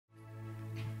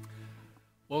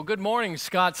Well, good morning,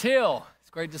 Scotts Hill. It's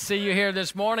great to see you here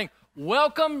this morning.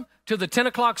 Welcome to the 10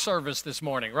 o'clock service this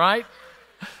morning, right?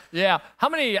 Yeah. How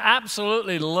many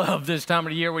absolutely love this time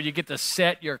of the year where you get to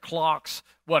set your clocks,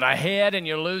 ahead and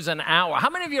you lose an hour? How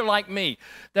many of you are like me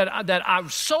that I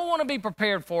so want to be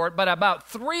prepared for it, but about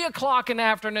 3 o'clock in the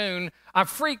afternoon, I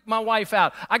freak my wife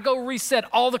out. I go reset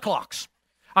all the clocks.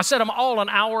 I set them all an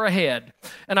hour ahead,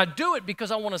 and I do it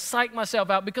because I want to psych myself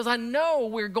out because I know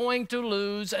we're going to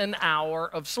lose an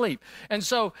hour of sleep. And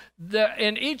so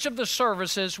in each of the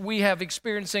services, we have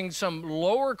experiencing some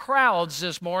lower crowds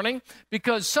this morning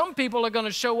because some people are going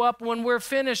to show up when we're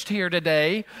finished here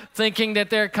today thinking that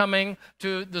they're coming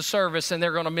to the service and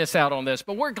they're going to miss out on this.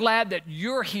 But we're glad that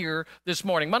you're here this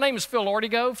morning. My name is Phil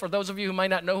Ortego. For those of you who may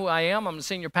not know who I am, I'm the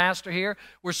senior pastor here.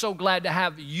 We're so glad to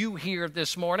have you here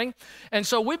this morning. And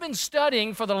so we've been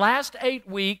studying for the last 8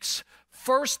 weeks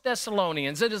 1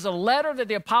 Thessalonians. It is a letter that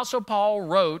the Apostle Paul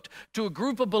wrote to a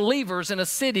group of believers in a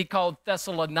city called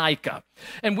Thessalonica.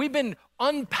 And we've been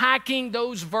unpacking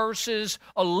those verses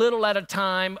a little at a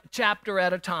time, chapter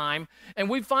at a time, and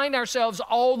we find ourselves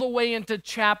all the way into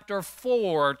chapter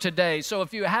 4 today. So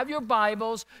if you have your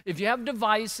Bibles, if you have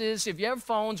devices, if you have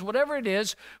phones, whatever it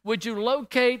is, would you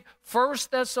locate 1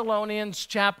 Thessalonians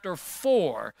chapter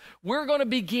 4? We're going to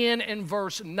begin in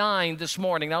verse 9 this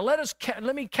morning. Now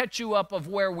let me catch you up of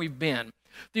where we've been.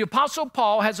 The Apostle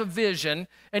Paul has a vision,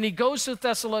 and he goes to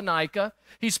Thessalonica.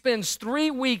 He spends 3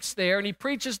 weeks there, and he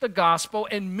preaches the gospel,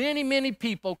 and many, many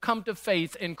people come to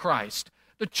faith in Christ.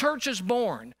 The church is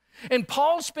born, and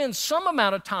Paul spends some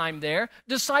amount of time there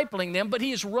discipling them, but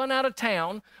he is run out of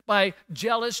town by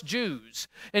jealous Jews.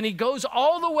 And he goes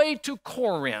all the way to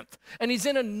Corinth, and he's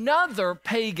in another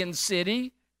pagan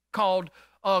city called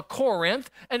Corinth,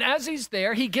 and as he's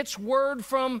there, he gets word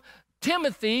from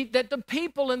Timothy that the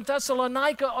people in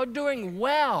Thessalonica are doing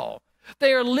well.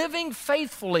 They are living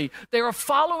faithfully. They are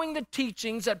following the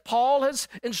teachings that Paul has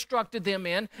instructed them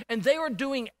in, and they are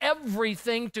doing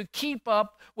everything to keep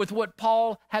up with what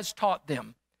Paul has taught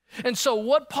them. And so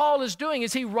what Paul is doing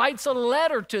is he writes a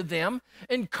letter to them,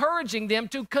 encouraging them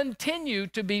to continue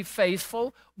to be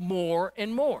faithful more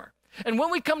and more. And when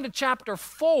we come to chapter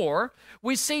 4,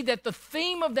 we see that the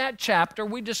theme of that chapter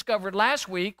we discovered last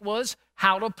week was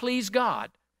how to please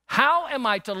God. How am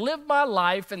I to live my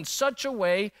life in such a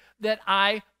way that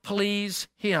I please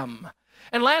Him?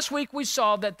 And last week we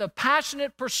saw that the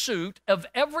passionate pursuit of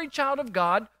every child of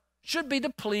God should be to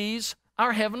please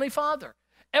our Heavenly Father.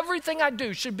 Everything I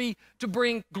do should be to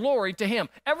bring glory to Him.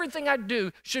 Everything I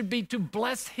do should be to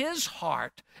bless His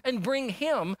heart and bring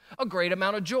Him a great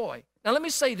amount of joy. Now let me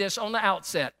say this on the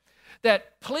outset,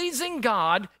 that pleasing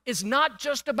God is not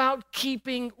just about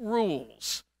keeping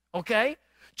rules, okay?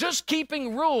 Just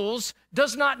keeping rules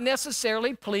does not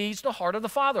necessarily please the heart of the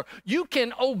Father. You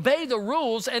can obey the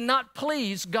rules and not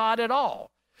please God at all.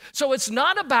 So it's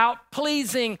not about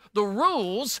pleasing the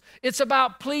rules, it's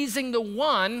about pleasing the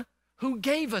one who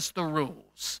gave us the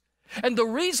rules. And the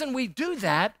reason we do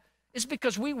that is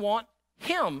because we want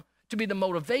Him to be the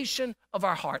motivation of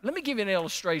our heart. Let me give you an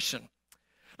illustration.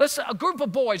 A group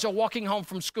of boys are walking home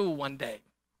from school one day,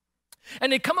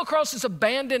 and they come across this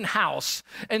abandoned house,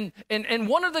 and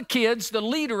one of the kids, the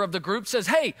leader of the group, says,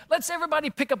 "Hey, let's everybody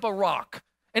pick up a rock."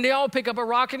 And they all pick up a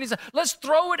rock, and he says, "Let's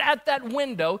throw it at that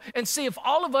window and see if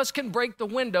all of us can break the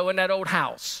window in that old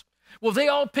house." Well, they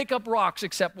all pick up rocks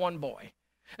except one boy,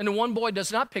 and the one boy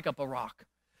does not pick up a rock.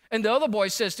 And the other boy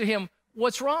says to him,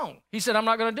 "What's wrong?" He said, "I'm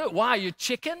not going to do it." "Why, you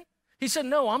chicken?" He said,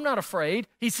 "No, I'm not afraid."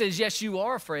 He says, "Yes, you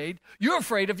are afraid. You're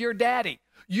afraid of your daddy.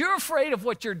 You're afraid of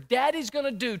what your daddy's going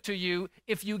to do to you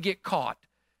if you get caught."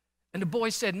 And the boy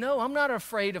said, "No, I'm not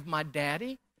afraid of my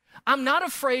daddy. I'm not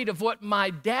afraid of what my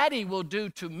daddy will do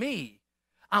to me.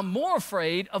 I'm more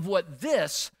afraid of what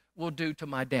this will do to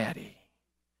my daddy."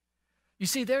 You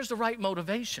see, there's the right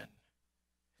motivation.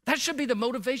 That should be the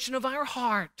motivation of our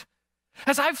heart.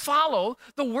 As I follow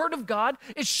the Word of God,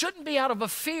 it shouldn't be out of a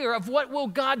fear of what will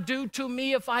God do to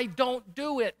me if I don't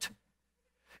do it.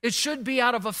 It should be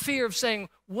out of a fear of saying,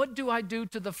 what do I do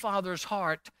to the Father's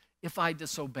heart if I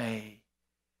disobey?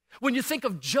 When you think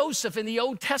of Joseph in the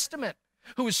Old Testament,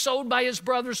 who was sold by his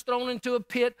brothers, thrown into a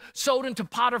pit, sold into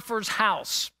Potiphar's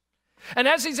house. And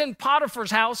as he's in Potiphar's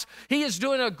house, he is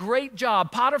doing a great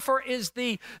job. Potiphar is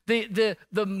the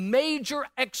major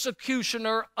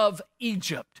executioner of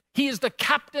Egypt. He is the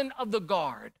captain of the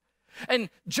guard. And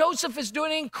Joseph is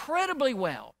doing incredibly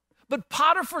well. But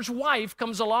Potiphar's wife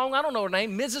comes along, I don't know her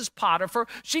name, Mrs. Potiphar.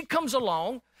 She comes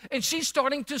along, and she's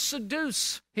starting to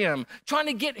seduce him, trying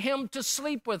to get him to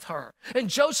sleep with her. And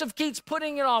Joseph keeps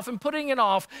putting it off.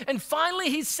 And finally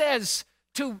he says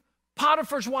to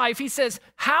Potiphar's wife, he says,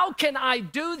 how can I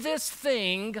do this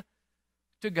thing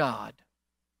to God?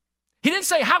 He didn't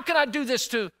say, how can I do this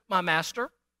to my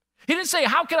master? He didn't say,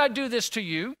 how can I do this to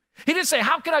you? He didn't say,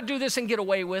 how can I do this and get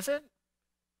away with it?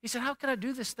 He said, how can I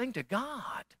do this thing to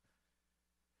God?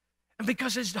 And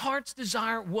because his heart's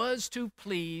desire was to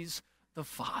please the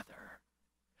Father.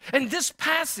 And this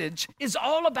passage is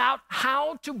all about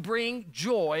how to bring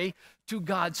joy to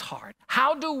God's heart.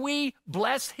 How do we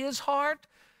bless his heart?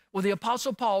 Well, the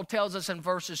Apostle Paul tells us in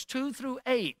verses 2 through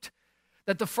 8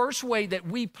 that the first way that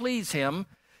we please him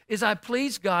is I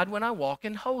please God when I walk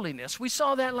in holiness. We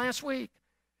saw that last week.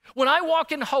 When I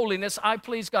walk in holiness, I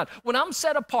please God. When I'm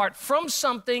set apart from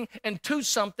something and to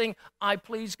something, I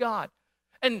please God.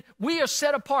 And we are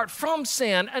set apart from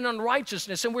sin and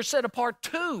unrighteousness, and we're set apart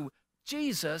to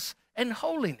Jesus and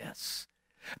holiness.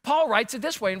 Paul writes it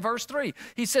this way in verse 3.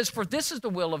 He says, for this is the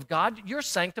will of God, your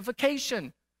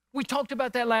sanctification. We talked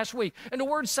about that last week. And the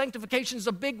word sanctification is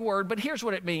a big word, but here's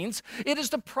what it means. It is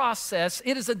the process,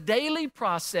 it is a daily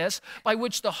process by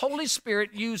which the Holy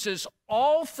Spirit uses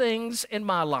all things in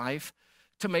my life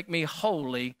to make me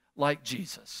holy like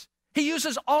Jesus. He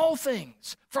uses all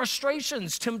things,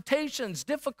 frustrations, temptations,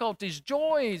 difficulties,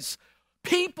 joys,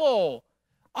 people,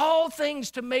 all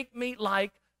things to make me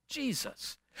like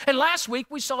Jesus. And last week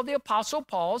we saw the Apostle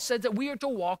Paul said that we are to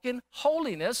walk in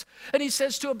holiness, and he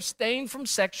says to abstain from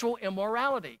sexual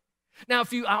immorality. Now,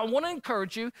 I want to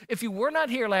encourage you, if you were not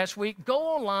here last week, go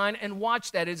online and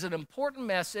watch that. It's an important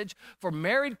message for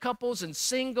married couples and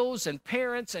singles and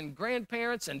parents and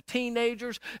grandparents and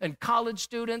teenagers and college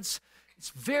students.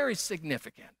 It's very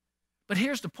significant. But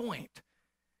here's the point,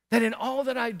 that in all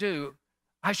that I do,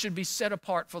 I should be set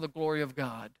apart for the glory of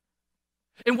God.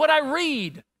 In what I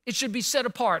read, it should be set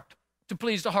apart to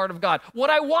please the heart of God. What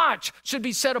I watch should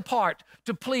be set apart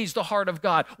to please the heart of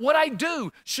God. What I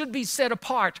do should be set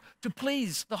apart to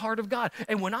please the heart of God.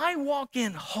 And when I walk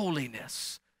in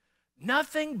holiness,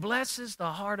 nothing blesses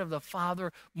the heart of the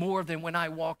Father more than when I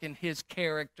walk in his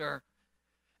character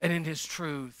and in his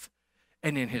truth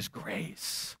and in his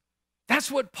grace. That's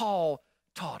what Paul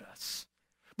taught us.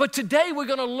 But today we're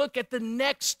going to look at the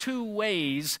next two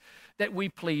ways that we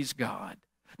please God.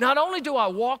 Not only do I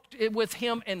walk with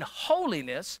him in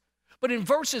holiness, but in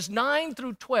verses 9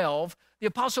 through 12, the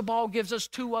Apostle Paul gives us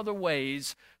two other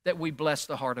ways that we bless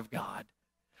the heart of God.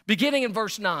 Beginning in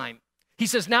verse 9, he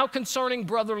says, now concerning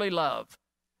brotherly love,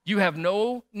 you have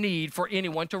no need for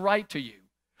anyone to write to you,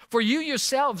 for you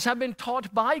yourselves have been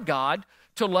taught by God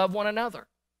to love one another.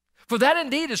 For that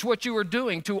indeed is what you are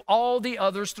doing to all the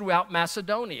others throughout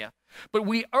Macedonia. But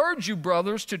we urge you,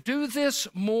 brothers, to do this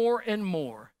more and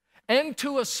more, and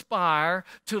to aspire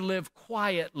to live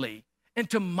quietly, and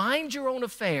to mind your own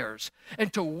affairs,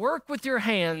 and to work with your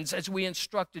hands as we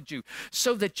instructed you,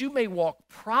 so that you may walk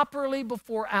properly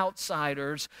before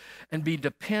outsiders and be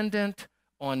dependent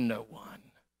on no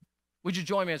one. Would you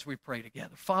join me as we pray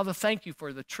together? Father, thank you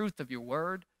for the truth of your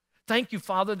word. Thank you,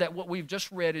 Father, that what we've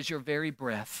just read is your very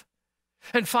breath.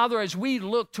 And Father, as we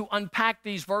look to unpack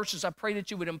these verses, I pray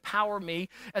that you would empower me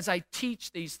as I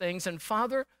teach these things. And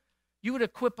Father, you would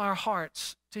equip our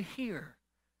hearts to hear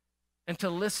and to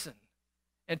listen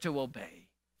and to obey.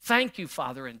 Thank you,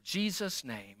 Father, in Jesus'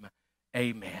 name,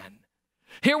 amen.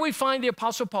 Here we find the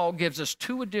Apostle Paul gives us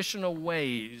two additional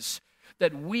ways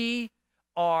that we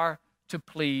are to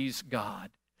please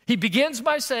God. He begins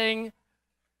by saying,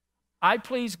 I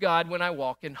please God when I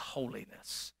walk in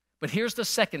holiness. But here's the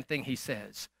second thing he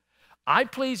says. I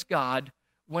please God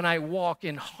when I walk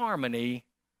in harmony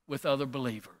with other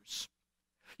believers.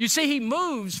 You see, he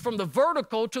moves from the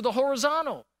vertical to the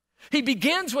horizontal. He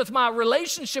begins with my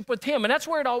relationship with him, and that's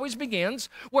where it always begins,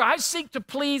 where I seek to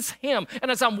please him.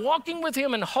 And as I'm walking with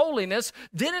him in holiness,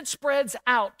 then it spreads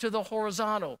out to the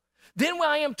horizontal. Then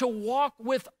I am to walk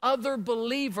with other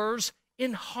believers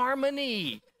in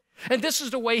harmony. And this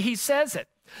is the way he says it.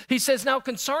 He says, now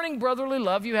concerning brotherly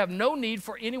love, you have no need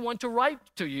for anyone to write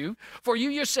to you, for you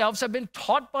yourselves have been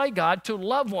taught by God to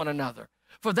love one another.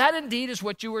 For that indeed is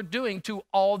what you are doing to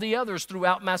all the others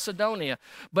throughout Macedonia.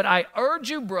 But I urge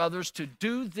you, brothers, to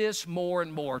do this more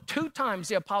and more. 2 times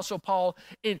the Apostle Paul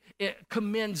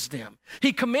commends them.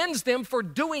 He commends them for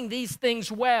doing these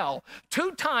things well.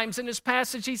 2 times in this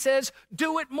passage he says,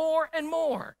 do it more and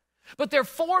more. But there are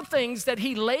 4 things that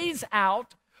he lays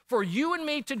out for you and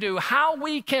me to do, how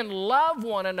we can love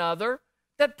one another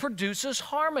that produces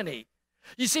harmony.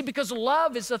 You see, because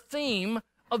love is a theme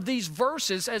of these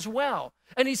verses as well.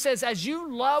 And he says, as you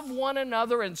love one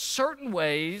another in certain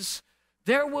ways,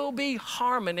 there will be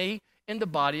harmony in the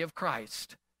body of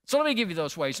Christ. So let me give you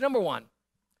those ways. Number 1,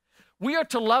 we are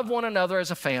to love one another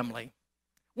as a family.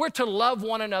 We're to love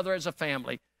one another as a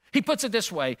family. He puts it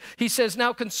this way. He says,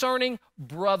 now concerning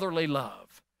brotherly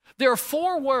love. There are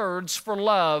 4 words for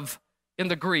love in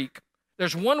the Greek.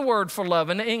 There's 1 word for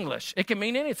love in the English. It can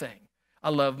mean anything. I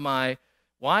love my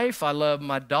wife. I love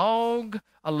my dog.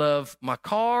 I love my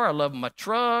car. I love my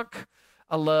truck.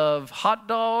 I love hot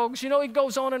dogs. You know, it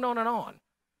goes on and on and on.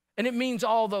 And it means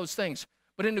all those things.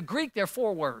 But in the Greek, there are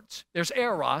 4 words. There's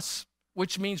eros,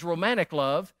 which means romantic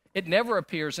love. It never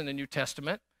appears in the New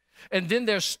Testament. And then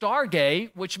there's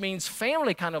storge, which means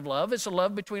family kind of love. It's a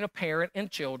love between a parent and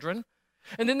children.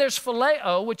 And then there's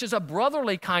phileo, which is a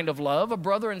brotherly kind of love, a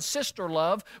brother and sister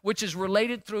love, which is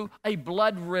related through a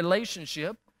blood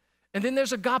relationship. And then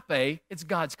there's agape. It's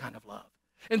God's kind of love.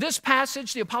 In this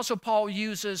passage, the Apostle Paul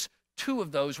uses 2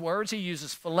 of those words. He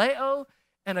uses phileo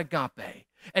and agape.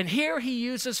 And here he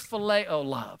uses phileo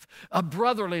love, a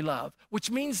brotherly love,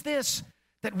 which means this,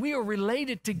 that we are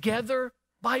related together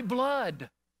by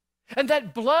blood. And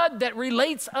that blood that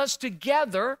relates us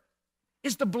together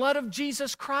is the blood of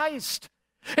Jesus Christ.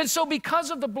 And so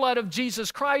because of the blood of Jesus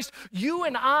Christ, you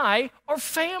and I are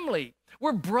family.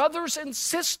 We're brothers and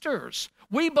sisters.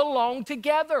 We belong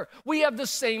together. We have the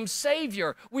same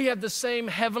Savior. We have the same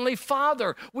Heavenly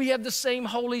Father. We have the same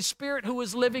Holy Spirit who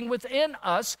is living within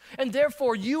us. And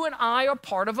therefore, you and I are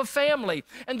part of a family.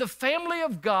 And the family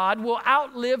of God will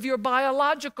outlive your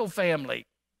biological family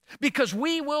because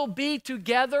we will be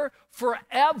together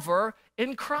forever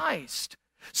in Christ.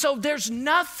 So there's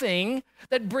nothing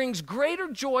that brings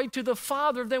greater joy to the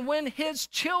Father than when His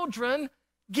children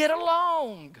get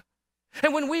along.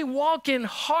 And when we walk in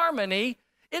harmony,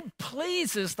 it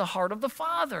pleases the heart of the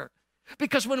Father.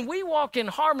 Because when we walk in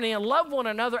harmony and love one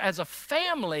another as a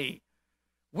family,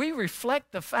 we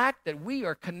reflect the fact that we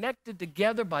are connected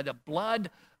together by the blood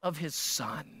of His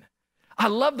Son. I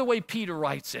love the way Peter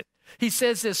writes it. He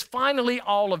says this, finally,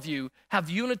 all of you have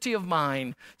unity of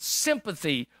mind,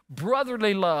 sympathy,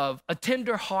 brotherly love, a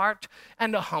tender heart,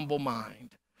 and a humble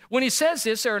mind. When he says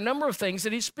this, there are a number of things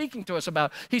that he's speaking to us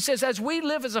about. He says, as we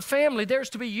live as a family, there's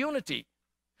to be unity.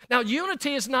 Now,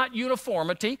 unity is not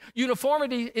uniformity.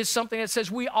 Uniformity is something that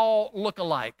says we all look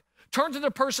alike. Turn to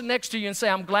the person next to you and say,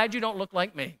 I'm glad you don't look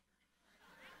like me.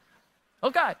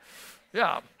 Okay,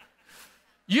 yeah.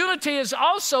 Unity is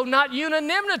also not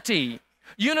unanimity.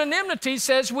 Unanimity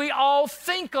says we all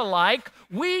think alike.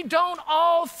 We don't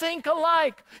all think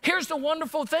alike. Here's the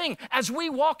wonderful thing. As we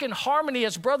walk in harmony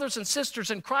as brothers and sisters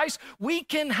in Christ, we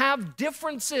can have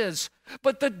differences.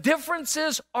 But the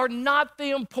differences are not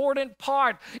the important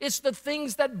part. It's the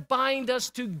things that bind us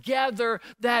together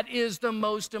that is the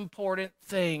most important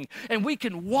thing. And we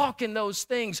can walk in those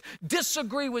things,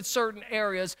 disagree with certain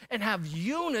areas, and have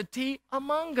unity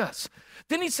among us.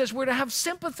 Then he says we're to have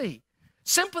sympathy.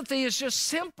 Sympathy is just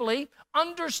simply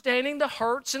understanding the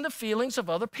hurts and the feelings of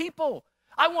other people.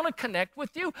 I want to connect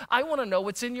with you. I want to know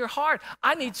what's in your heart.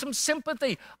 I need some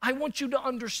sympathy. I want you to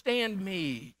understand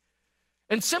me.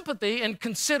 And sympathy and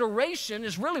consideration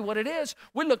is really what it is.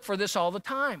 We look for this all the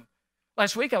time.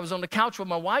 Last week I was on the couch with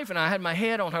my wife and I had my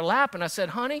head on her lap and I said,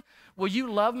 honey, will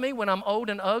you love me when I'm old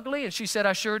and ugly? And she said,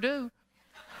 I sure do.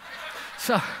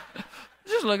 So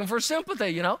just looking for sympathy,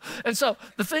 you know. And so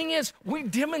the thing is, we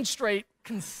demonstrate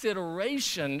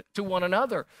consideration to one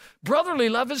another. Brotherly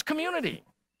love is community.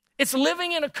 It's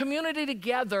living in a community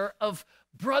together of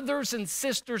brothers and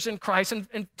sisters in Christ.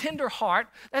 And tender heart,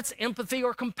 that's empathy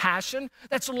or compassion.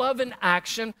 That's love in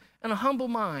action. And a humble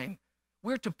mind.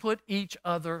 We're to put each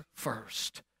other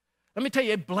first. Let me tell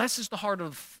you, it blesses the heart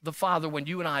of the Father when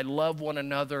you and I love one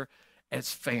another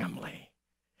as family.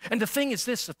 And the thing is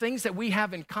this, the things that we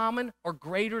have in common are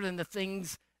greater than the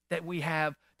things that we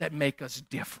have that make us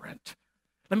different.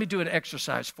 Let me do an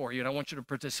exercise for you, and I want you to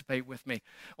participate with me.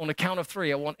 On the count of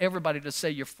 3, I want everybody to say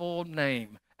your full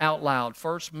name out loud,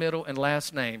 first, middle, and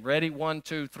last name. Ready? 1,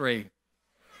 2, 3.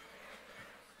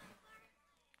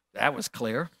 That was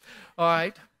clear. All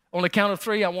right. On the count of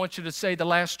 3, I want you to say the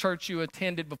last church you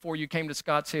attended before you came to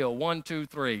Scotts Hill. 1, 2,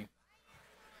 3.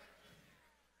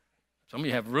 Some of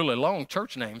you have really long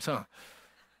church names, huh?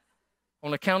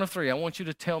 On the count of 3, I want you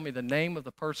to tell me the name of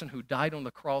the person who died on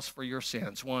the cross for your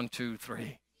sins. 1, 2,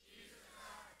 3.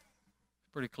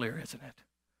 Pretty clear, isn't it?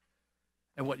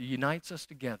 And what unites us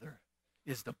together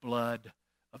is the blood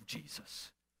of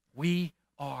Jesus. We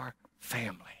are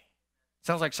family.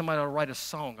 Sounds like somebody ought to write a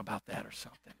song about that or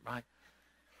something, right?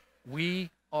 We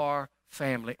are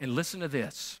family. And listen to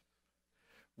this.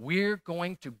 We're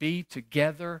going to be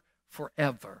together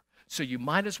forever. So you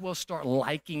might as well start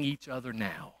liking each other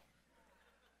now.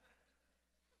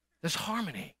 There's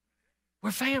harmony.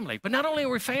 We're family. But not only are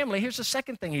we family, here's the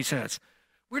second thing he says.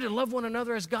 We're to love one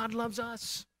another as God loves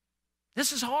us.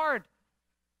 This is hard.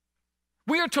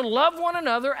 We are to love one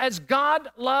another as God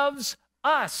loves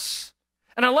us.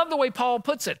 And I love the way Paul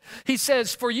puts it. He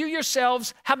says, for you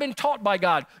yourselves have been taught by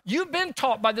God. You've been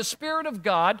taught by the Spirit of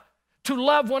God to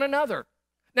love one another.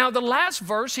 Now, the last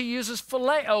verse, he uses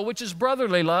phileo, which is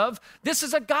brotherly love. This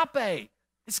is agape.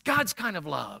 It's God's kind of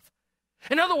love.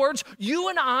 In other words, you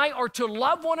and I are to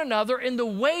love one another in the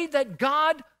way that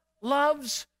God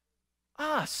loves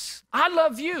us. I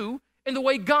love you in the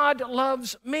way God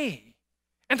loves me.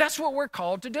 And that's what we're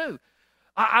called to do.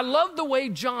 I love the way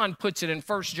John puts it in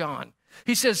 1 John.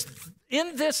 He says,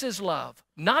 in this is love,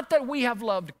 not that we have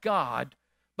loved God,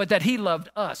 but that he loved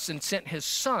us and sent his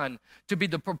Son to be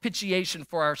the propitiation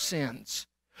for our sins.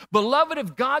 Beloved,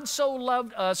 if God so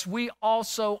loved us, we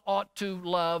also ought to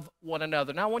love one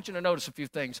another. Now, I want you to notice a few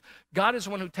things. God is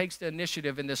the one who takes the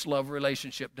initiative in this love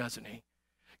relationship, doesn't he?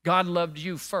 God loved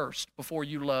you first before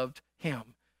you loved him.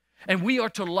 And we are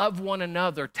to love one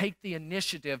another, take the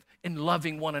initiative in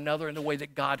loving one another in the way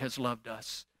that God has loved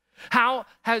us. How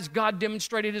has God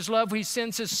demonstrated his love? He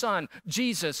sends his Son.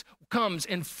 Jesus comes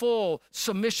in full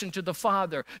submission to the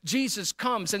Father. Jesus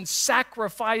comes and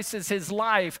sacrifices his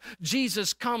life.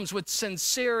 Jesus comes with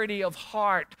sincerity of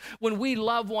heart. When we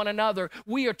love one another,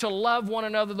 we are to love one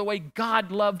another the way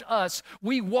God loved us.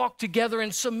 We walk together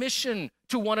in submission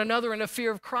to one another in a fear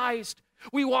of Christ.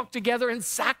 We walk together in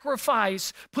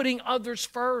sacrifice, putting others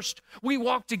first. We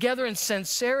walk together in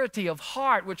sincerity of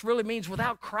heart, which really means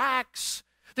without cracks.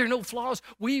 There are no flaws.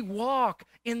 We walk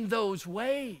in those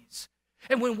ways.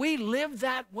 And when we live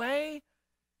that way,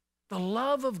 the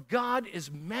love of God is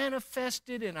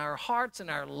manifested in our hearts and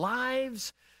our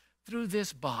lives through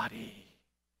this body.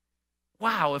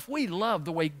 Wow, if we love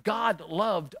the way God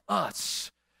loved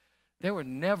us, there would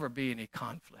never be any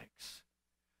conflicts.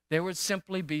 There would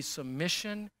simply be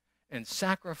submission and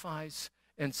sacrifice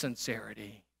and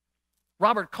sincerity.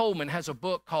 Robert Coleman has a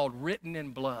book called Written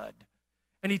in Blood.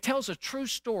 And he tells a true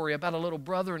story about a little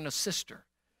brother and a sister.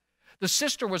 The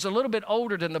sister was a little bit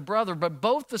older than the brother, but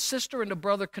both the sister and the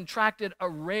brother contracted a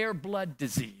rare blood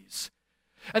disease.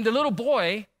 And the little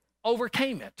boy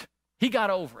overcame it. He got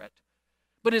over it.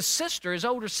 But his sister, his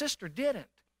older sister, didn't.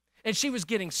 And she was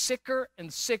getting sicker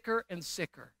and sicker and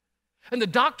sicker. And the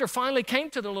doctor finally came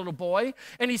to the little boy,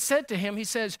 and he said to him, he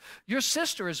says, your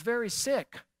sister is very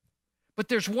sick, but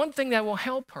there's one thing that will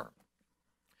help her.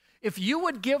 If you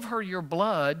would give her your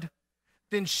blood,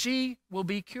 then she will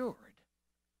be cured.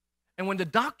 And when the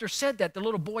doctor said that, the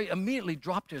little boy immediately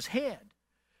dropped his head.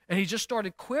 And he just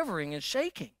started quivering and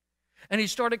shaking. And he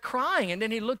started crying. And then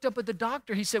he looked up at the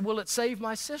doctor. He said, will it save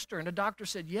my sister? And the doctor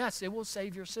said, yes, it will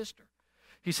save your sister.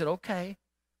 He said, okay,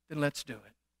 then let's do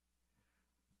it.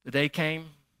 The day came,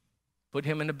 put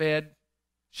him in the bed.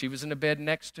 She was in the bed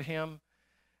next to him.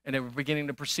 And they were beginning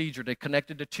the procedure. They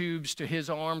connected the tubes to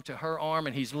his arm, to her arm,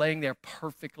 and he's laying there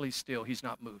perfectly still. He's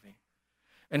not moving.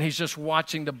 And he's just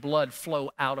watching the blood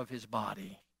flow out of his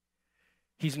body.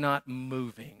 He's not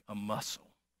moving a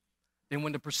muscle. Then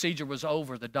when the procedure was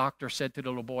over, the doctor said to the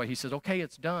little boy, he says, okay,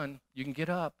 it's done. You can get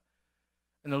up.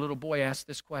 And the little boy asked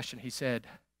this question. He said,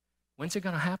 when's it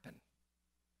going to happen?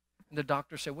 And the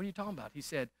doctor said, what are you talking about? He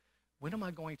said, when am I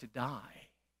going to die?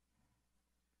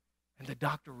 And the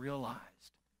doctor realized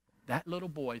that little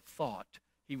boy thought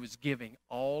he was giving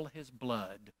all his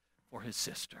blood for his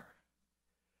sister.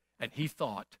 And he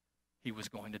thought he was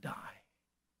going to die.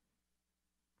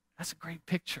 That's a great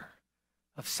picture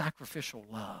of sacrificial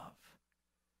love.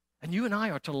 And you and I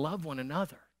are to love one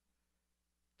another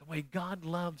the way God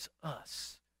loves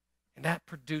us. And that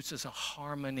produces a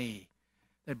harmony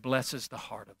that blesses the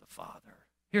heart of the Father.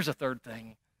 Here's a third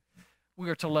thing. We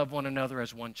are to love one another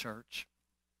as one church.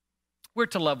 We're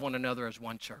to love one another as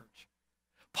one church.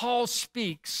 Paul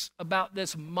speaks about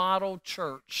this model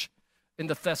church in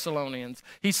the Thessalonians.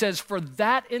 He says, for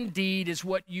that indeed is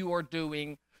what you are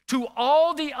doing to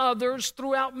all the others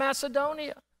throughout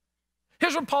Macedonia.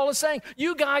 Here's what Paul is saying.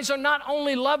 You guys are not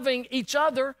only loving each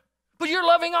other, but you're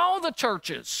loving all the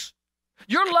churches.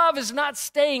 Your love is not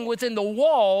staying within the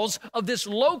walls of this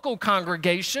local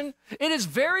congregation. It is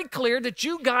very clear that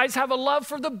you guys have a love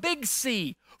for the big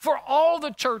C, for all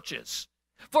the churches.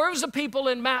 For it was the people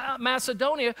in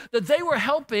Macedonia that they were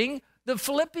helping the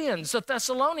Philippians. The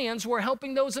Thessalonians were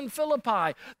helping those in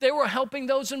Philippi. They were helping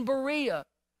those in Berea.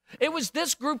 It was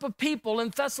this group of people in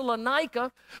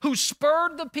Thessalonica who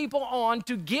spurred the people on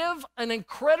to give an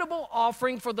incredible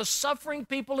offering for the suffering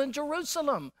people in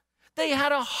Jerusalem. They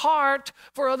had a heart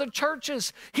for other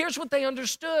churches. Here's what they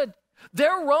understood.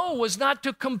 Their role was not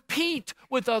to compete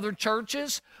with other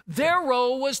churches. Their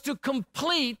role was to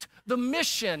complete the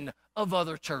mission of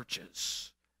other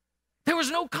churches. There was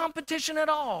no competition at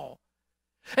all.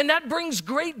 And that brings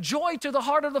great joy to the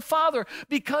heart of the Father,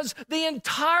 because the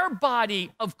entire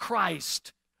body of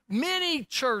Christ, many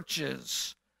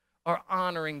churches, are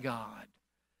honoring God.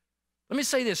 Let me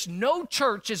say this. No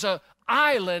church is an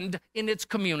island in its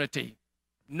community.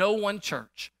 No one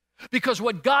church. Because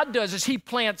what God does is he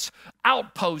plants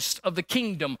outposts of the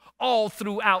kingdom all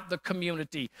throughout the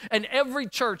community. And every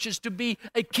church is to be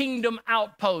a kingdom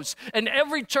outpost. And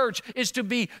every church is to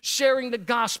be sharing the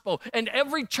gospel. And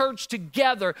every church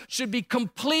together should be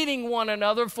completing one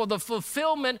another for the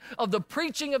fulfillment of the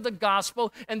preaching of the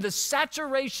gospel and the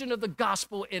saturation of the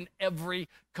gospel in every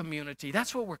community.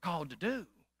 That's what we're called to do.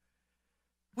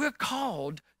 We're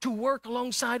called to work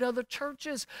alongside other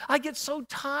churches. I get so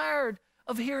tired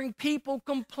of hearing people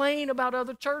complain about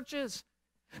other churches.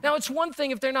 Now, it's one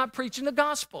thing if they're not preaching the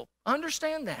gospel. I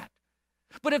understand that.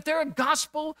 But if there are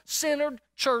gospel-centered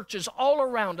churches all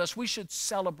around us, we should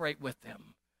celebrate with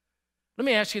them. Let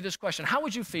me ask you this question. How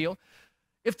would you feel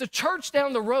if the church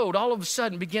down the road all of a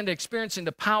sudden began to experiencing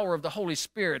the power of the Holy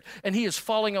Spirit and he is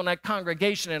falling on that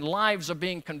congregation and lives are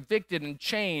being convicted and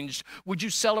changed? Would you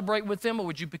celebrate with them, or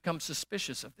would you become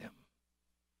suspicious of them?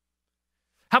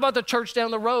 How about the church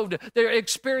down the road? They're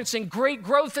experiencing great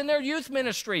growth in their youth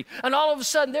ministry, and all of a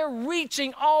sudden they're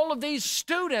reaching all of these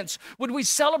students. Would we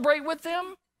celebrate with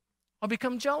them or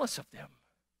become jealous of them?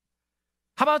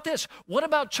 How about this? What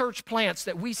about church plants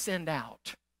that we send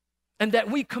out and that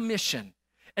we commission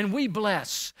and we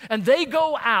bless, and they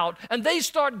go out and they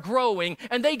start growing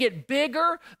and they get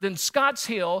bigger than Scotts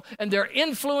Hill and their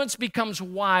influence becomes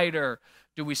wider?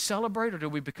 Do we celebrate or do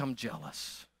we become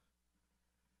jealous?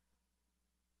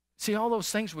 See, all those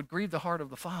things would grieve the heart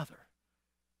of the Father.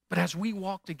 But as we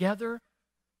walk together,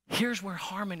 here's where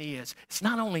harmony is. It's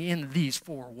not only in these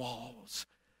four walls.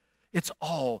 It's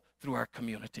all through our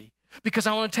community. Because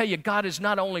I want to tell you, God is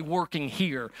not only working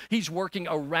here. He's working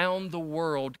around the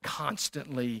world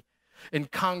constantly in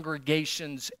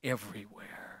congregations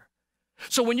everywhere.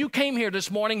 So when you came here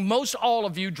this morning, most all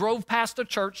of you drove past the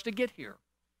church to get here.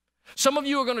 Some of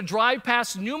you are going to drive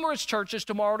past numerous churches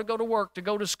tomorrow to go to work, to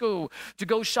go to school, to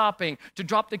go shopping, to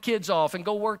drop the kids off and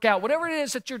go work out. Whatever it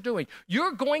is that you're doing,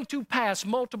 you're going to pass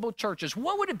multiple churches.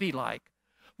 What would it be like?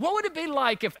 What would it be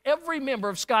like if every member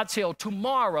of Scotts Hill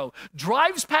tomorrow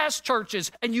drives past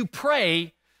churches and you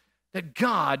pray that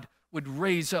God would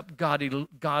raise up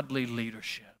godly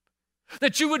leadership?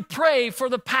 That you would pray for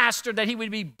the pastor that he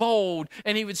would be bold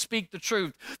and he would speak the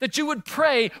truth. That you would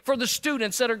pray for the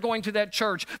students that are going to that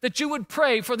church. That you would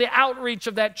pray for the outreach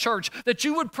of that church. That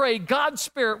you would pray God's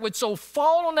Spirit would so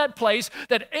fall on that place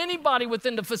that anybody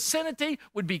within the vicinity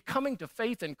would be coming to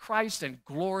faith in Christ and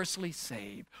gloriously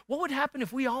saved. What would happen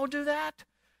if we all do that?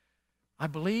 I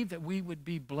believe that we would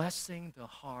be blessing the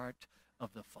heart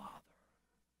of the Father,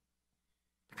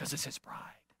 because it's his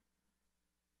bride.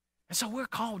 And so we're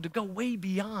called to go way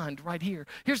beyond right here.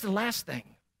 Here's the last thing.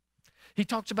 He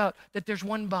talks about that there's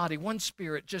one body, one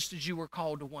Spirit, just as you were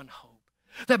called to one hope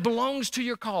that belongs to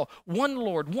your call. One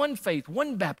Lord, one faith,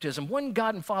 one baptism, one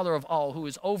God and Father of all, who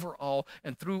is over all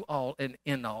and through all and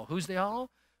in all. Who's the all?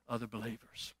 Other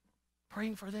believers.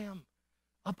 Praying for them,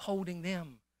 upholding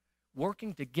them,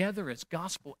 working together as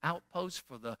gospel outposts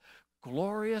for the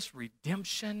glorious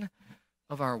redemption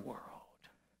of our world.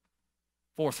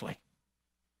 Fourthly,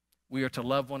 we are to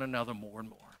love one another more and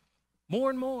more. More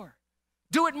and more.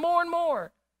 Do it more and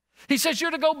more. He says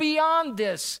you're to go beyond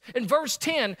this. In verse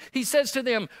 10, he says to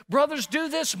them, brothers, do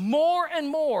this more and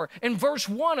more. In verse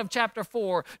 1 of chapter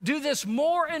 4, do this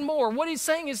more and more. What he's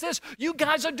saying is this: you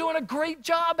guys are doing a great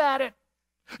job at it.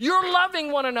 You're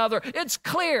loving one another. It's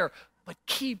clear, but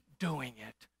keep doing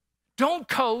it. Don't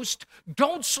coast.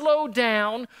 Don't slow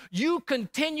down. You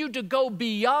continue to go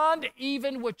beyond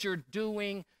even what you're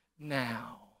doing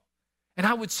now. And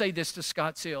I would say this to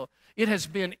Scotts Hill: it has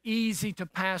been easy to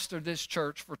pastor this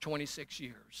church for 26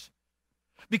 years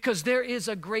because there is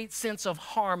a great sense of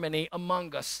harmony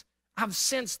among us. I've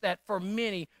sensed that for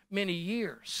many, many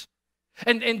years.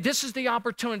 And this is the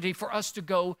opportunity for us to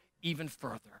go even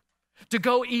further, to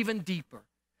go even deeper,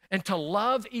 and to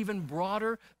love even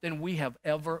broader than we have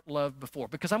ever loved before.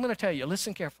 Because I'm going to tell you,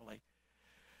 listen carefully.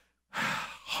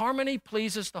 Harmony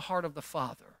pleases the heart of the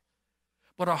Father.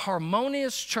 But a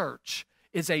harmonious church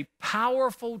is a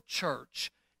powerful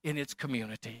church in its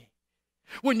community.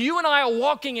 When you and I are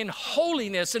walking in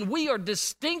holiness and we are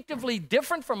distinctively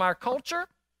different from our culture,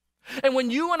 and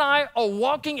when you and I are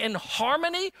walking in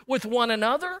harmony with one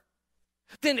another,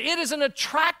 then it is an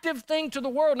attractive thing to the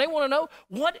world. And they want to know,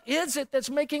 what is it that's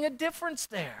making a difference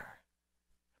there?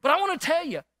 But I want to tell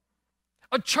you,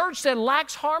 a church that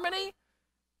lacks harmony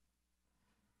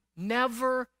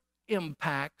never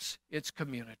impacts its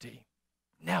community.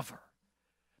 Never.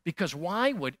 Because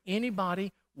why would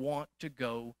anybody want to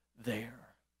go there?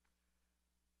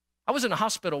 I was in a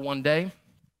hospital one day,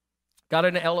 got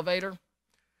in an elevator.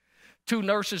 2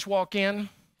 nurses walk in.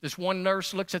 This one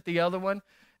nurse looks at the other one,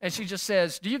 and she just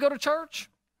says, "Do you go to church?"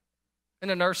 And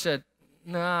the nurse said,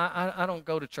 "Nah, I don't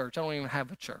go to church. I don't even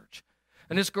have a church."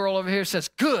 And this girl over here says,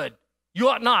 "Good, you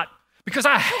ought not, because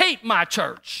I hate my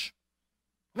church."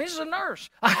 I mean, this is a nurse.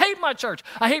 I hate my church.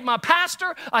 I hate my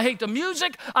pastor. I hate the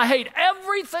music. I hate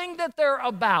everything that they're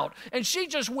about. And she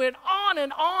just went on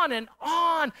and on and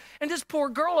on. And this poor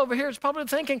girl over here is probably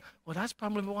thinking, well, that's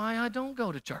probably why I don't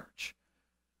go to church.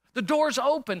 The doors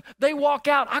open. They walk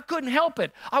out. I couldn't help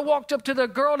it. I walked up to the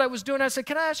girl that was doing it. I said,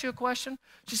 "Can I ask you a question?"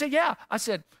 She said, "Yeah." I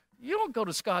said, "You don't go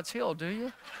to Scotts Hill, do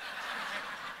you?"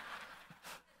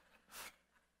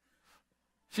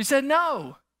 She said,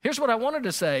 "No." Here's what I wanted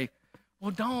to say.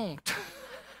 Well, don't.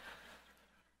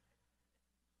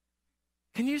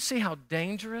 Can you see how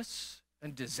dangerous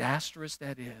and disastrous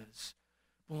that is?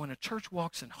 But when a church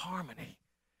walks in harmony,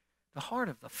 the heart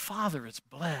of the Father is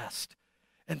blessed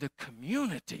and the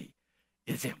community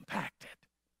is impacted.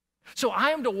 So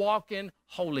I am to walk in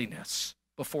holiness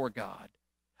before God.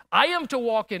 I am to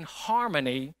walk in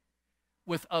harmony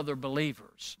with other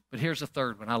believers. But here's the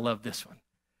third one. I love this one.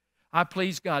 I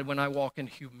please God when I walk in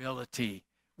humility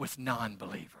with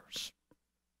non-believers.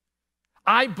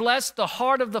 I bless the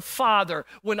heart of the Father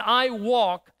when I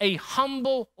walk a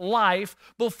humble life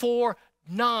before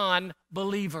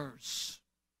non-believers.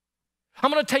 I'm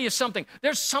going to tell you something.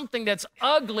 There's something that's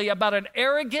ugly about an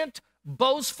arrogant,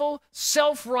 boastful,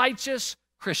 self-righteous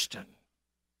Christian.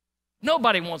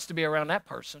 Nobody wants to be around that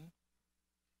person.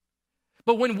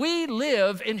 But when we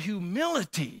live in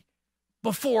humility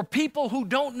before people who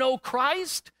don't know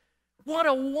Christ, what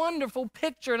a wonderful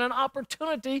picture and an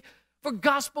opportunity for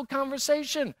gospel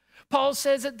conversation. Paul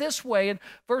says it this way in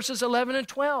verses 11 and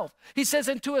 12. He says,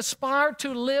 "And to aspire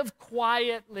to live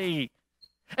quietly,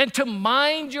 and to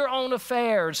mind your own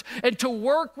affairs, and to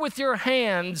work with your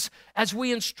hands as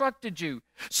we instructed you,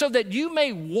 so that you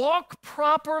may walk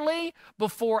properly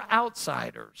before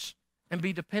outsiders and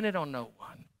be dependent on no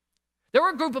one." There were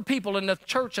a group of people in the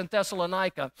church in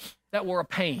Thessalonica that were a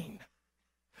pain.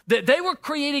 They were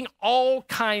creating all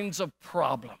kinds of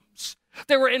problems.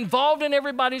 They were involved in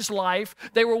everybody's life.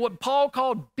 They were what Paul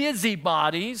called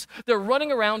busybodies. They're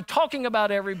running around talking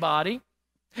about everybody,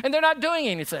 and they're not doing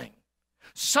anything.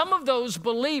 Some of those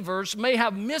believers may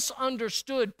have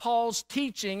misunderstood Paul's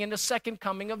teaching in the second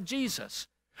coming of Jesus.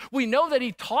 We know that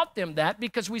he taught them that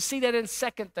because we see that in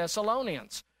 2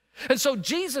 Thessalonians. And so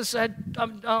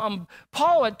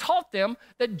Paul had taught them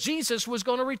that Jesus was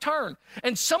going to return.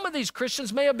 And some of these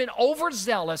Christians may have been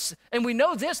overzealous. And we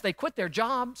know this, they quit their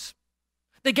jobs.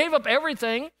 They gave up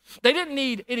everything. They didn't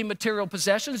need any material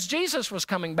possessions. Jesus was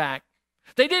coming back.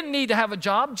 They didn't need to have a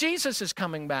job. Jesus is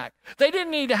coming back. They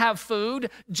didn't need to have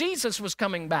food. Jesus was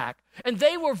coming back. And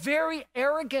they were very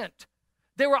arrogant.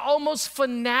 They were almost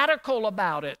fanatical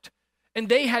about it. And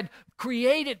they had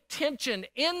created tension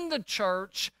in the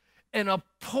church and a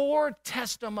poor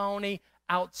testimony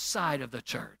outside of the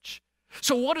church.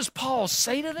 So what does Paul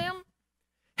say to them?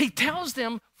 He tells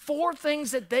them 4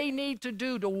 things that they need to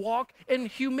do to walk in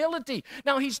humility.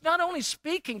 Now, he's not only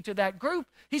speaking to that group,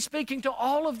 he's speaking to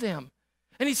all of them.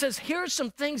 And he says, here's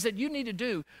some things that you need to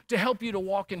do to help you to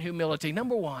walk in humility.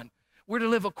 Number 1, we're to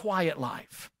live a quiet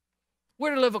life.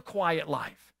 We're to live a quiet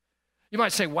life. You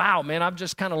might say, wow, man, I'm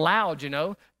just kind of loud, you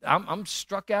know. I'm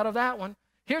struck out of that one.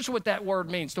 Here's what that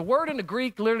word means. The word in the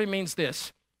Greek literally means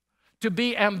this: to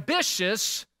be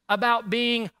ambitious about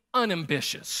being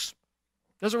unambitious.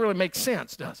 Doesn't really make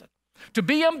sense, does it? To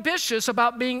be ambitious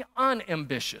about being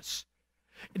unambitious.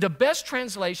 The best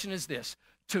translation is this: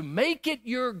 to make it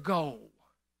your goal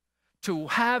to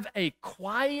have a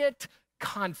quiet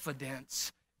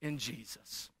confidence in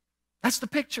Jesus. That's the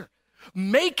picture.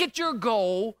 Make it your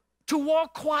goal to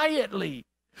walk quietly.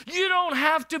 You don't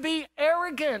have to be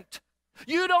arrogant.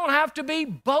 You don't have to be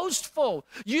boastful.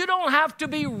 You don't have to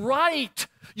be right.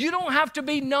 You don't have to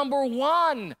be number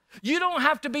 1. You don't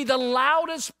have to be the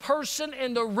loudest person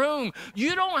in the room.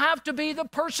 You don't have to be the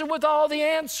person with all the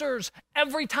answers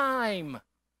every time.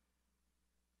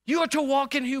 You are to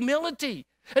walk in humility.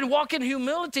 And walk in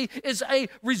humility is a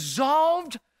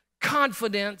resolved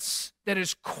confidence that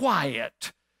is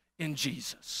quiet in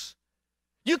Jesus.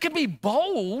 You can be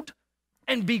bold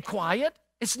and be quiet.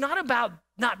 It's not about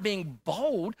not being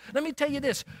bold. Let me tell you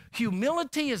this: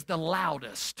 humility is the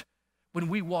loudest when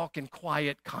we walk in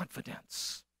quiet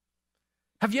confidence.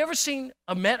 Have you ever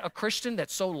met a Christian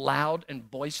that's so loud and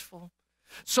boastful,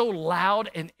 so loud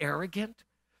and arrogant,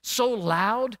 so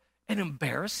loud and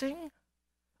embarrassing?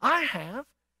 I have.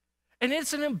 And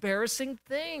it's an embarrassing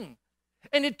thing.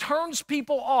 And it turns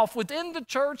people off within the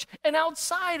church and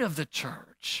outside of the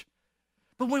church.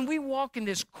 But when we walk in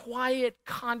this quiet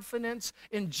confidence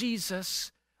in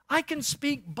Jesus, I can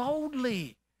speak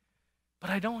boldly, but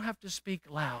I don't have to speak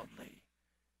loudly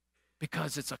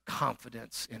because it's a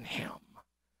confidence in him.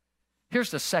 Here's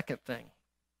the second thing.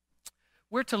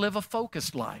 We're to live a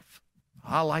focused life.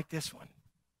 I like this one.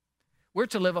 We're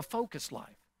to live a focused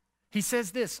life. He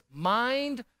says this,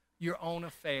 mind your own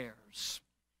affairs.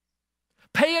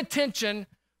 Pay attention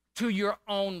to your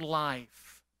own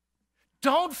life.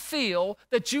 Don't feel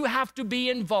that you have to be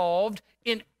involved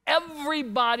in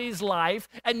everybody's life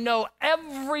and know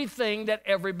everything that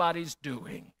everybody's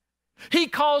doing. He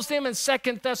calls them in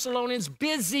 2 Thessalonians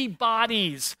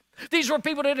busybodies. These were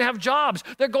people that didn't have jobs.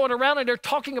 They're going around and they're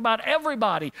talking about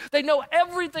everybody. They know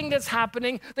everything that's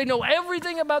happening. They know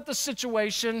everything about the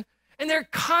situation. And they're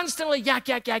constantly yak.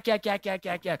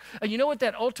 And you know what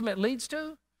that ultimately leads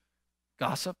to?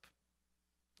 Gossip.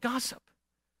 Gossip.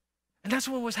 And that's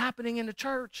what was happening in the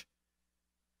church.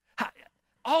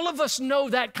 All of us know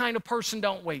that kind of person,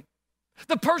 don't we?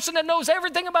 The person that knows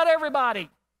everything about everybody.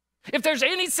 If there's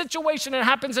any situation that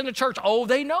happens in the church, oh,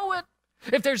 they know it.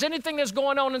 If there's anything that's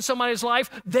going on in somebody's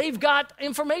life, they've got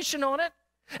information on it.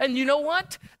 And you know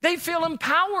what? They feel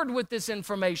empowered with this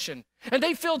information. And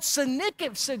they feel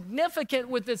significant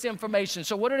with this information.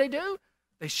 So what do?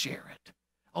 They share it.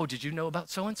 Oh, did you know about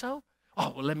so-and-so?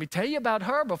 Oh, well, let me tell you about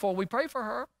her before we pray for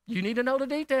her. You need to know the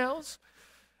details.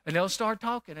 And they'll start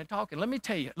talking and talking. Let me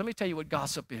tell you what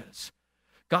gossip is.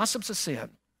 Gossip's a sin.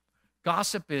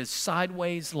 Gossip is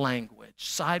sideways language,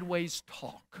 sideways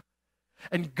talk.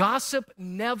 And gossip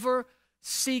never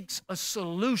seeks a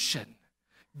solution.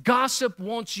 Gossip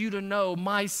wants you to know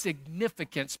my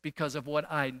significance because of what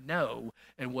I know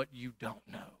and what you don't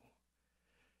know.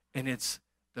 And it's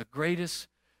the greatest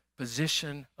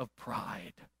position of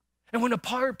pride. And when a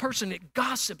person that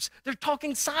gossips, they're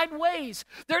talking sideways.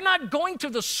 They're not going to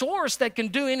the source that can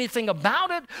do anything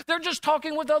about it. They're just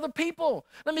talking with other people.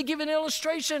 Let me give you an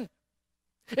illustration.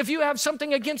 If you have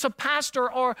something against a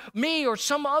pastor or me or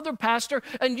some other pastor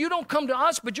and you don't come to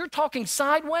us, but you're talking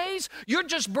sideways, you're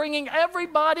just bringing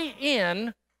everybody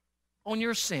in on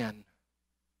your sin.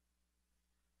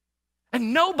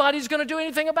 And nobody's going to do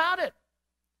anything about it.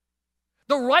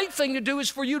 The right thing to do is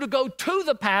for you to go to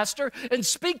the pastor and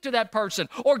speak to that person,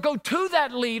 or go to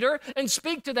that leader and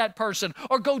speak to that person,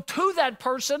 or go to that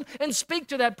person and speak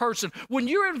to that person. When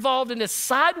you're involved in this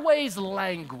sideways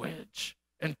language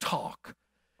and talk,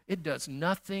 it does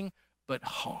nothing but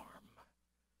harm.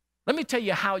 Let me tell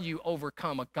you how you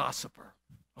overcome a gossiper,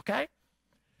 okay?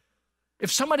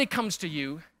 If somebody comes to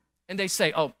you and they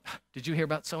say, oh, did you hear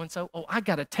about so-and-so? Oh, I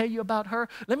got to tell you about her.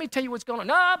 Let me tell you what's going on.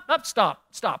 No,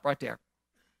 stop right there.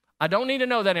 I don't need to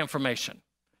know that information.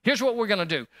 Here's what we're going to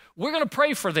do. We're going to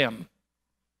pray for them,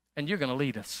 and you're going to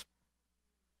lead us.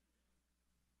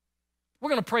 We're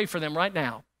going to pray for them right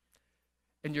now,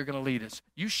 and you're going to lead us.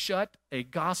 You shut a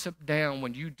gossip down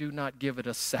when you do not give it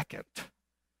a second.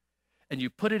 And you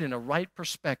put it in a right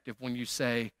perspective when you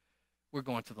say, we're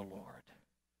going to the Lord.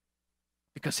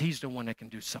 Because he's the one that can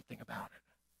do something about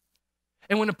it.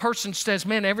 And when a person says,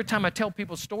 man, every time I tell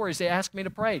people stories, they ask me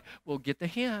to pray. Well, get the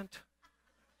hint.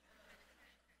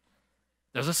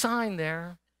 There's a sign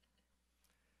there.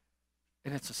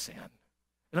 And it's a sin. And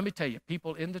let me tell you,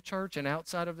 people in the church and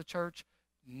outside of the church,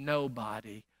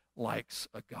 nobody likes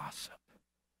a gossip.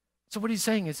 So what he's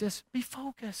saying is this: be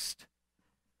focused.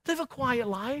 Live a quiet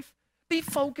life. Be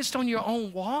focused on your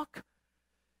own walk.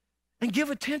 And give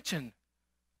attention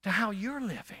to how you're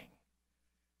living.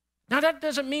 Now, that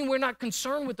doesn't mean we're not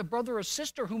concerned with the brother or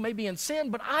sister who may be in sin,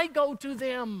 but I go to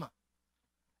them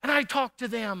and I talk to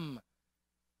them.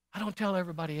 I don't tell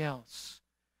everybody else.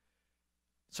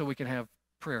 So we can have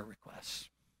prayer requests.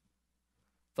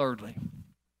 Thirdly,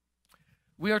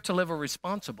 we are to live a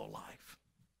responsible life.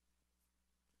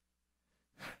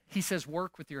 He says,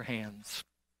 work with your hands.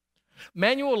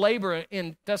 Manual labor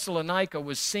in Thessalonica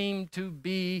was seen to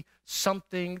be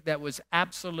something that was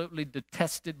absolutely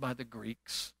detested by the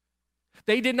Greeks.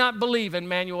 They did not believe in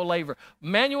manual labor.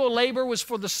 Manual labor was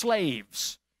for the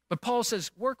slaves. But Paul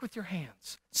says, work with your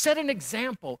hands. Set an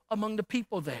example among the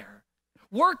people there.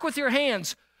 Work with your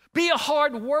hands. Be a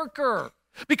hard worker.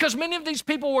 Because many of these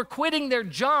people were quitting their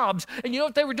jobs. And you know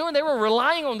what they were doing? They were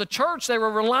relying on the church. They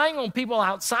were relying on people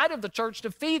outside of the church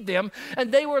to feed them.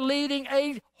 And they were leading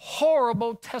a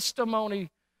horrible testimony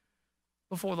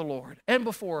before the Lord and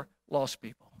before lost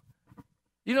people.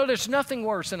 You know, there's nothing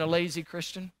worse than a lazy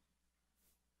Christian.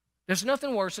 There's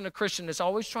nothing worse than a Christian that's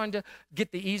always trying to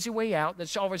get the easy way out,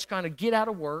 that's always trying to get out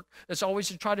of work, that's always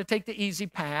trying to take the easy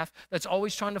path, that's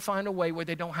always trying to find a way where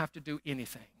they don't have to do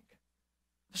anything.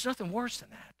 There's nothing worse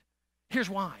than that. Here's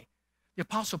why. The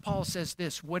Apostle Paul says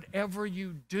this, whatever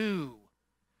you do,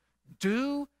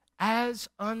 do as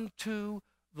unto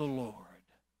the Lord.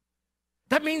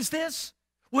 That means this,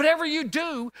 whatever you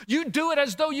do it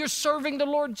as though you're serving the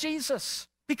Lord Jesus,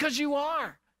 because you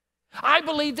are. I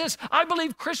believe this. I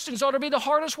believe Christians ought to be the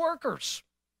hardest workers.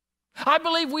 I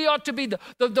believe we ought to be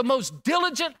the most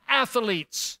diligent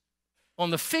athletes on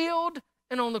the field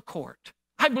and on the court.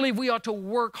 I believe we ought to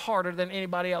work harder than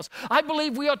anybody else. I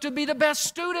believe we ought to be the best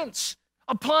students,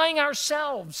 applying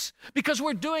ourselves because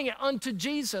we're doing it unto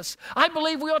Jesus. I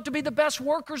believe we ought to be the best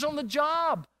workers on the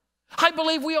job. I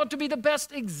believe we ought to be the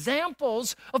best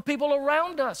examples of people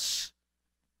around us.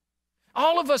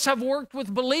 All of us have worked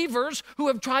with believers who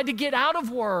have tried to get out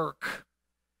of work.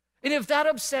 And if that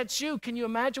upsets you, can you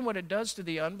imagine what it does to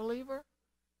the unbeliever?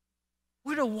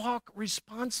 We're to walk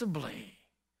responsibly.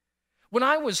 When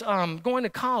I was going to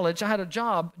college, I had a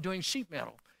job doing sheet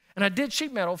metal. And I did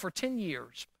sheet metal for 10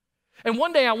 years. And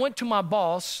one day I went to my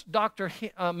boss,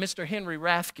 Mr. Henry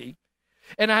Rathke,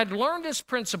 and I had learned this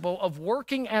principle of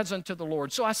working as unto the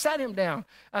Lord. So I sat him down.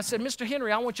 I said, Mr.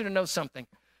 Henry, I want you to know something.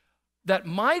 That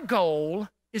my goal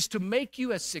is to make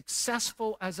you as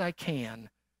successful as I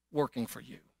can working for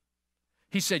you.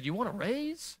 He said, you want a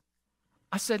raise?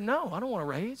 I said, no, I don't want a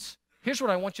raise. Here's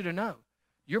what I want you to know.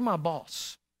 You're my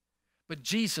boss, but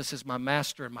Jesus is my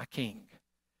master and my king.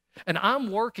 And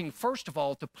I'm working, first of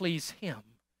all, to please him.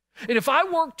 And if I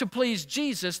work to please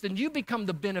Jesus, then you become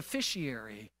the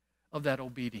beneficiary of that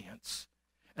obedience.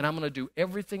 And I'm going to do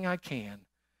everything I can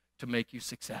to make you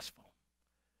successful.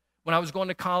 When I was going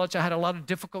to college, I had a lot of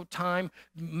difficult time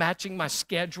matching my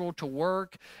schedule to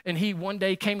work. And he one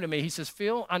day came to me. He says,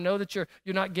 Phil, I know that you're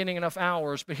not getting enough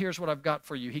hours, but here's what I've got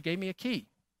for you. He gave me a key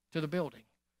to the building.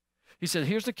 He said,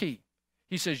 here's the key.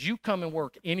 He says, you come and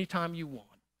work anytime you want,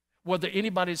 whether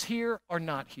anybody's here or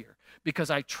not here, because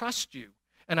I trust you.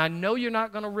 And I know you're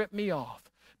not going to rip me off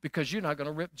because you're not going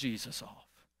to rip Jesus off.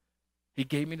 He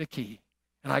gave me the key,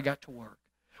 and I got to work.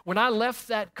 When I left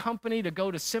that company to go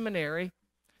to seminary,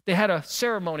 they had a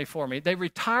ceremony for me. They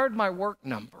retired my work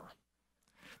number.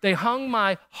 They hung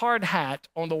my hard hat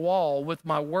on the wall with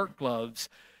my work gloves.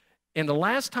 And the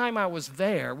last time I was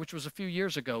there, which was a few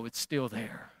years ago, it's still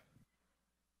there.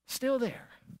 Still there.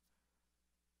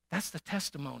 That's the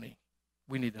testimony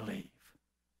we need to leave.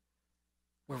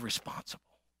 We're responsible.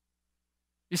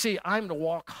 You see, I'm to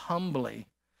walk humbly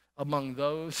among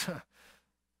those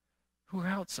who are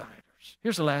outsiders.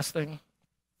 Here's the last thing.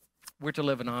 We're to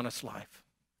live an honest life.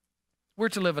 We're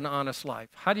to live an honest life.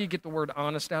 How do you get the word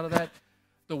honest out of that?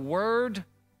 The word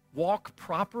walk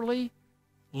properly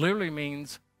literally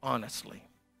means honestly.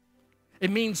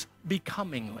 It means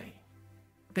becomingly.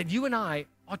 That you and I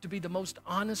ought to be the most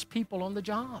honest people on the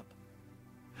job.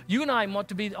 You and I ought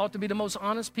to be the most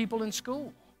honest people in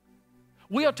school.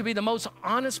 We ought to be the most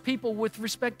honest people with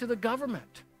respect to the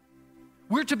government.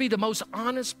 We're to be the most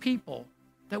honest people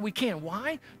that we can.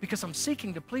 Why? Because I'm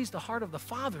seeking to please the heart of the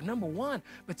Father, number one.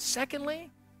 But secondly,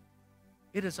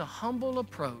 it is a humble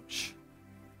approach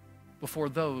before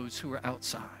those who are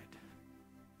outside.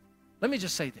 Let me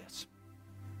just say this.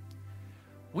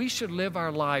 We should live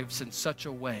our lives in such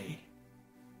a way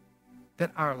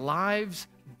that our lives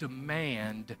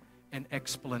demand an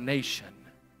explanation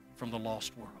from the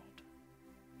lost world.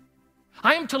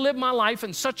 I am to live my life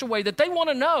in such a way that they want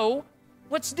to know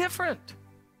what's different.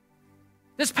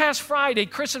 This past Friday,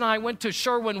 Chris and I went to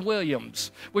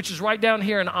Sherwin-Williams, which is right down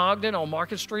here in Ogden on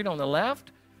Market Street on the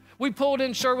left. We pulled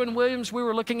in Sherwin-Williams. We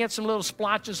were looking at some little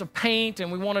splotches of paint,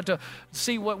 and we wanted to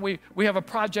see what we have a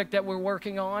project that we're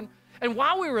working on. And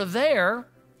while we were there,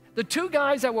 the two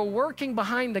guys that were working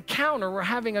behind the counter were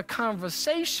having a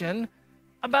conversation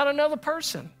about another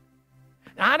person.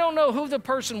 Now, I don't know who the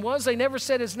person was. They never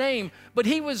said his name, but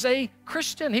he was a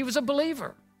Christian. He was a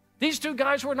believer. These two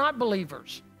guys were not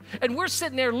believers. And we're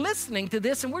sitting there listening to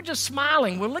this, and we're just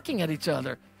smiling. We're looking at each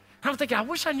other. I'm thinking, I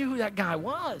wish I knew who that guy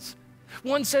was.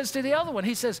 One says to the other one,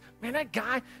 he says, man, that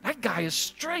guy is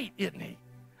straight, isn't he?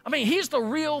 I mean, he's the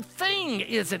real thing,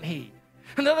 isn't he?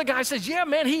 And the other guy says, yeah,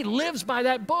 man, he lives by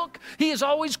that book. He is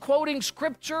always quoting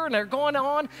scripture, and they're going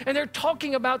on, and they're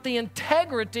talking about the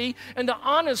integrity and the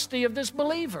honesty of this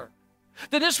believer.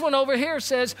 Then this one over here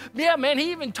says, yeah, man,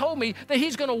 he even told me that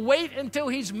he's going to wait until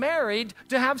he's married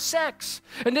to have sex.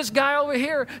 And this guy over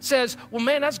here says, well,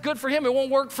 man, that's good for him. It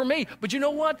won't work for me. But you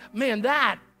know what? Man,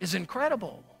 that is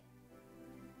incredible.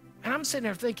 And I'm sitting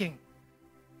there thinking,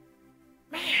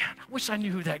 man, I wish I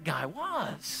knew who that guy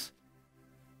was.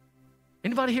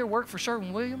 Anybody here work for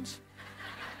Sherwin-Williams?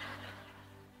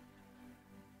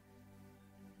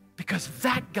 Because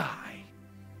that guy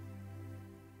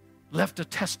left a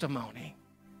testimony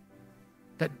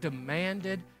that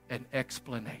demanded an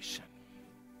explanation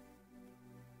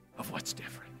of what's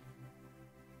different.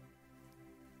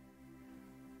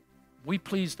 We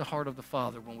please the heart of the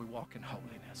Father when we walk in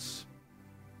holiness.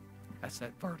 That's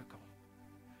that vertical.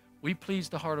 We please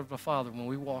the heart of the Father when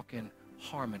we walk in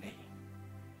harmony.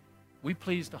 We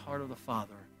please the heart of the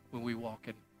Father when we walk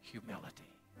in humility.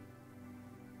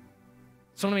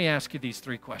 So let me ask you these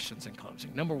 3 questions in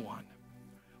closing. Number 1,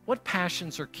 what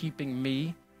passions are keeping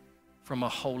me from a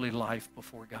holy life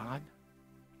before God?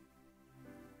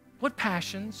 What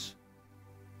passions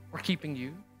are keeping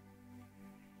you?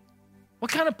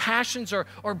 What kind of passions are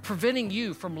preventing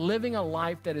you from living a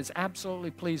life that is absolutely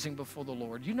pleasing before the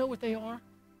Lord? You know what they are?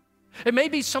 It may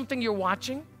be something you're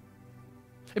watching.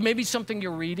 It may be something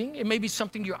you're reading. It may be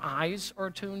something your eyes are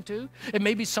attuned to. It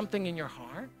may be something in your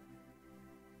heart.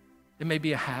 It may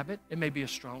be a habit. It may be a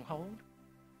stronghold.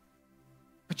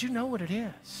 But you know what it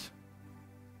is.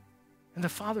 And the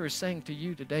Father is saying to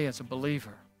you today as a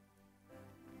believer,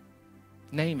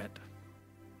 name it.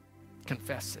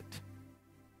 Confess it.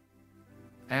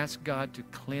 Ask God to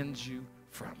cleanse you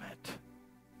from it.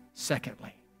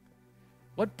 Secondly,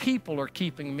 what people are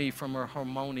keeping me from a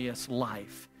harmonious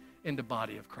life in the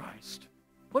body of Christ?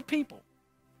 What people?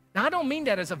 Now, I don't mean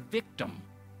that as a victim.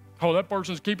 Oh, that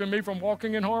person's keeping me from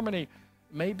walking in harmony.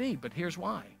 Maybe, but here's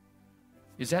why.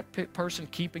 Is that person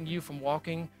keeping you from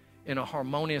walking in a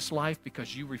harmonious life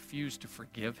because you refuse to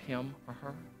forgive him or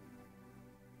her?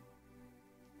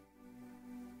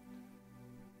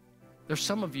 There's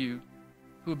some of you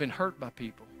who have been hurt by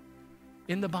people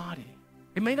in the body.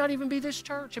 It may not even be this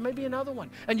church. It may be another one.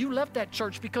 And you left that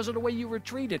church because of the way you were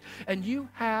treated. And you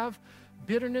have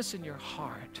bitterness in your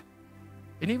heart.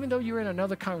 And even though you're in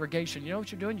another congregation, you know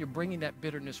what you're doing? You're bringing that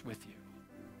bitterness with you.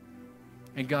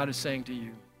 And God is saying to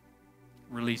you,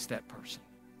 release that person.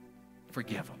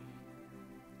 Forgive them.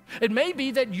 It may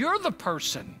be that you're the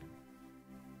person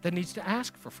that needs to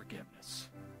ask for forgiveness.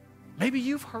 Maybe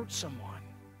you've hurt someone.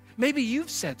 Maybe you've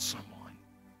said someone.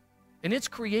 And it's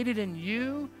created in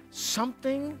you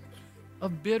something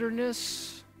of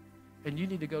bitterness. And you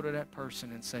need to go to that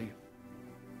person and say,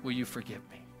 will you forgive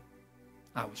me?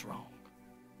 I was wrong.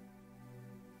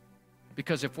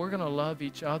 Because if we're going to love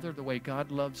each other the way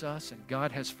God loves us and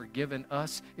God has forgiven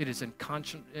us, it is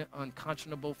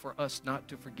unconscionable for us not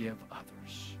to forgive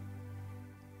others.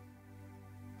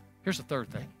 Here's the third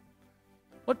thing.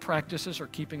 What practices are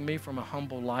keeping me from a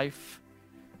humble life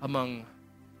among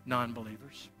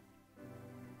non-believers?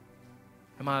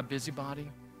 Am I a busybody?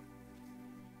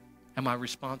 Am I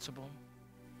responsible?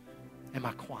 Am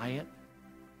I quiet?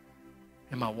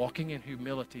 Am I walking in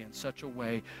humility in such a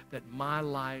way that my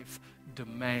life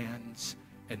demands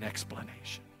an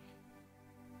explanation?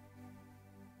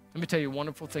 Let me tell you a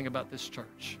wonderful thing about this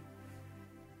church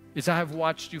is I have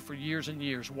watched you for years and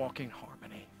years walk in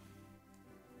harmony.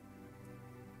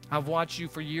 I've watched you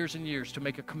for years and years to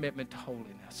make a commitment to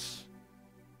holiness.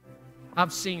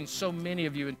 I've seen so many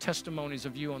of you and testimonies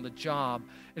of you on the job,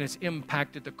 and it's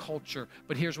impacted the culture.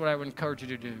 But here's what I would encourage you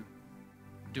to do.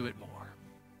 Do it more.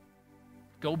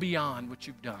 Go beyond what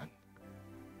you've done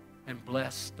and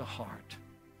bless the heart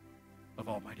of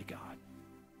Almighty God.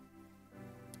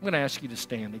 I'm going to ask you to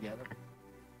stand together.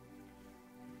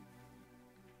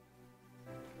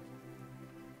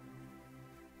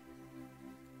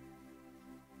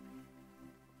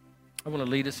 I want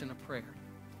to lead us in a prayer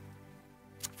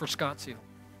for Scottsdale,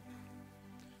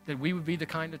 that we would be the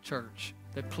kind of church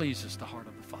that pleases the heart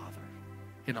of the Father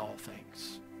in all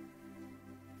things.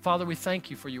 Father, we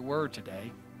thank you for your word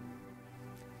today.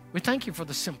 We thank you for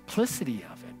the simplicity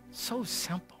of it. So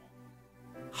simple.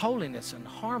 Holiness and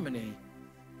harmony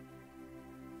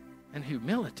and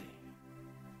humility.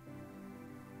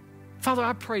 Father,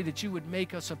 I pray that you would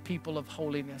make us a people of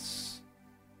holiness.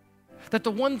 That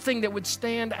the one thing that would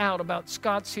stand out about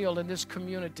Scotts Hill and this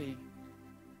community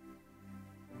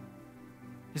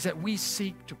is that we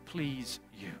seek to please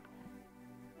you.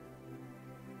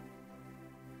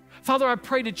 Father, I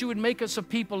pray that you would make us a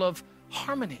people of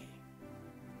harmony,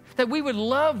 that we would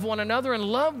love one another and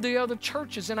love the other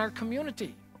churches in our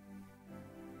community.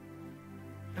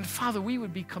 And Father, we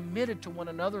would be committed to one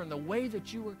another in the way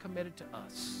that you were committed to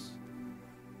us.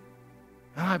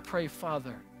 And I pray,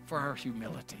 Father, for our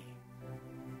humility,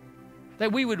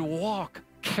 that we would walk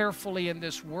carefully in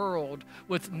this world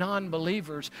with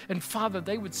non-believers. And Father,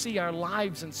 they would see our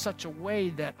lives in such a way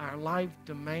that our life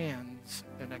demands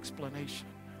an explanation.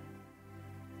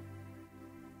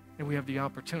 And we have the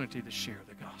opportunity to share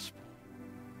the gospel.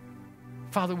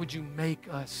 Father, would you make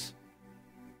us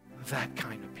that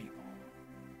kind of people?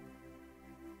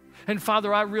 And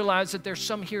Father, I realize that there's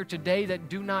some here today that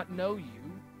do not know you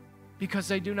because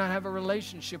they do not have a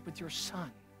relationship with your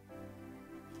Son.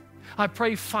 I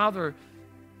pray, Father,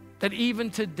 that even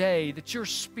today, that your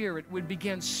Spirit would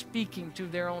begin speaking to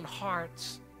their own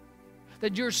hearts,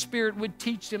 that your Spirit would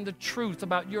teach them the truth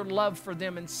about your love for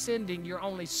them and sending your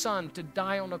only Son to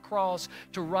die on a cross,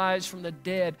 to rise from the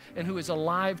dead, and who is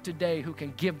alive today, who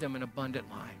can give them an abundant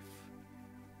life.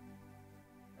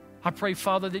 I pray,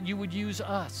 Father, that you would use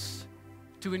us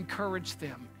to encourage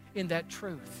them in that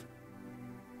truth.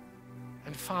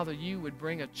 And Father, you would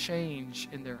bring a change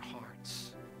in their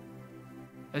hearts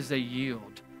as they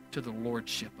yield to the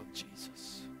lordship of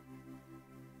Jesus.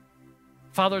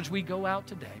 Father, as we go out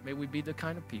today, may we be the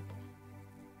kind of people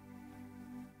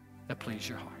that please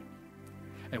your heart.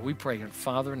 And we pray in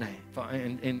Father's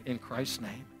name, in Christ's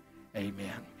name,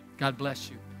 amen. God bless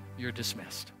you. You're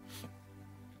dismissed.